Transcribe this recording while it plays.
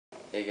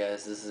Hey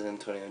guys, this is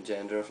Antonio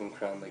Jandro from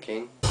Crown the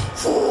King.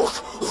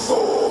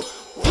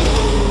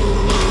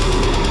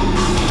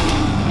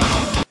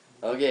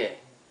 Okay,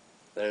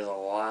 there's a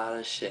lot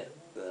of shit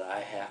that I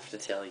have to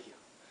tell you.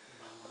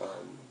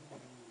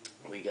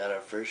 We got our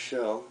first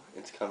show.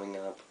 It's coming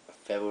up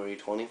February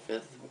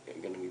 25th.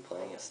 We're going to be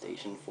playing at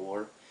Station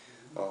 4.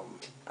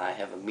 I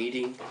have a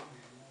meeting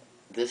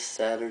this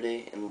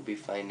Saturday, and we'll be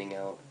finding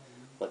out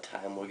what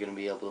time we're going to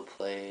be able to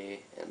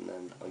play, and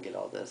then I'll get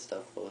all that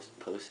stuff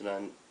posted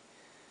on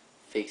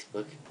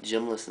Facebook.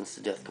 Jim listens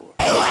to deathcore.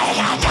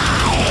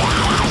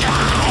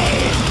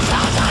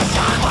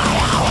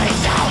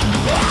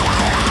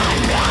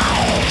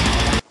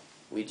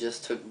 We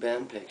just took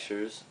band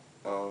pictures.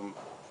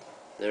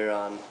 They're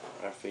on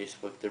our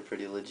Facebook. They're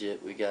pretty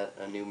legit. We got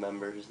a new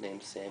member. His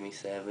name's Sammy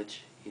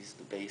Savage. He's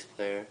the bass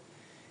player.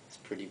 He's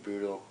pretty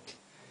brutal.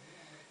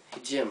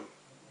 Hey Jim.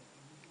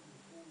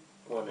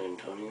 What,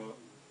 Antonio?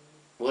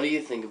 What do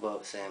you think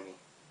about Sammy?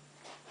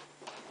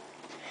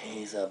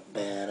 He's a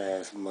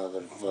badass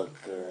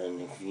motherfucker,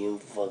 and if you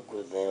fuck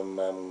with him,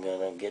 I'm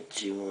gonna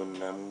get you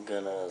and I'm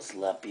gonna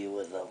slap you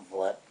with a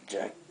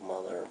flapjack,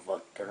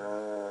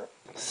 motherfucker.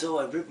 So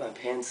I ripped my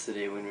pants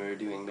today when we were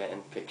doing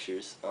band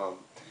pictures.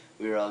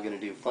 We were all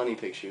gonna do funny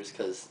pictures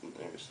because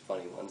there's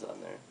funny ones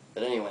on there.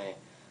 But anyway,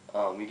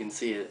 you can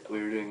see it.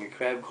 We were doing a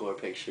crabcore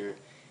picture,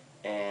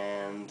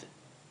 and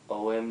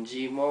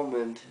OMG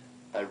moment,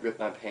 I ripped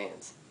my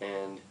pants,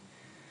 and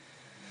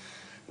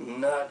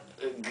not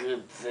a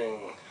good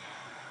thing,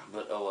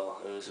 but oh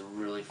well, it was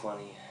really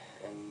funny,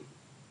 and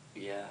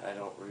yeah, I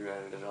don't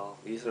regret it at all.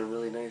 These are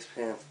really nice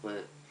pants,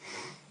 but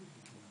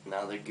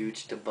now they're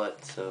Gooch to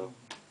butt, so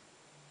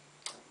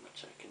not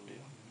much I can do.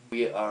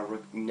 We are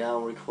now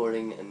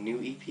recording a new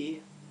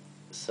EP,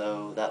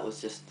 so that was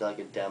just like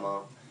a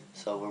demo,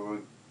 so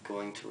we're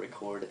going to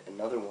record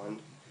another one,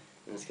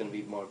 and it's going to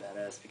be more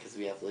badass because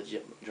we have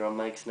legit drum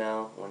mics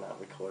now. We're not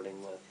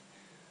recording with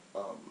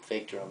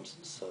fake drums,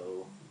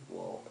 so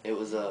well, it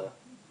was a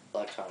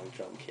electronic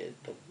drum kit,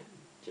 but it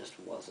just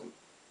wasn't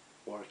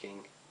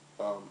working.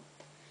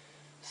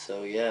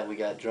 So yeah, we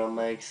got drum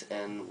mics,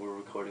 and we're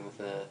recording with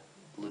a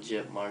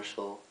legit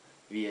Marshall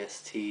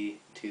VST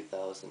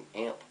 2000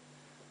 amp,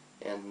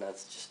 and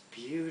that's just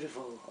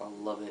beautiful. I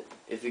love it.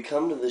 If you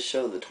come to the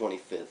show the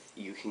 25th,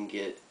 you can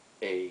get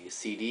a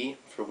CD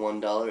for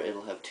 $1.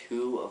 It'll have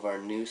 2 of our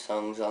new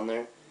songs on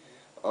there.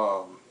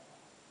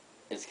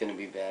 It's gonna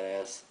be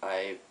badass.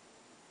 I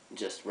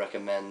just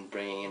recommend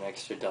bringing an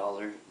extra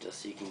 $1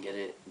 just so you can get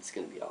it. It's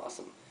gonna be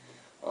awesome.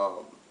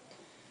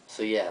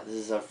 So yeah, this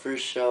is our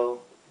first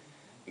show.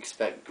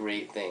 Expect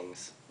great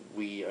things.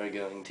 We are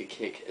going to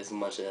kick as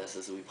much ass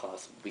as we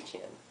possibly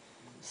can.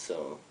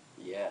 So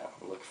yeah,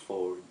 look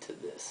forward to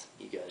this.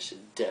 You guys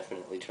should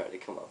definitely try to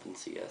come up and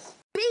see us.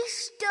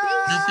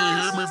 You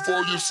can hear me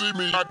before you see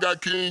me. I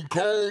got King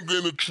Kong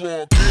in the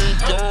trunk. King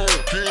Kong,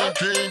 King Kong,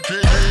 King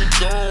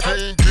Kong,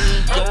 King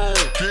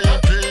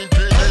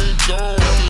Kong.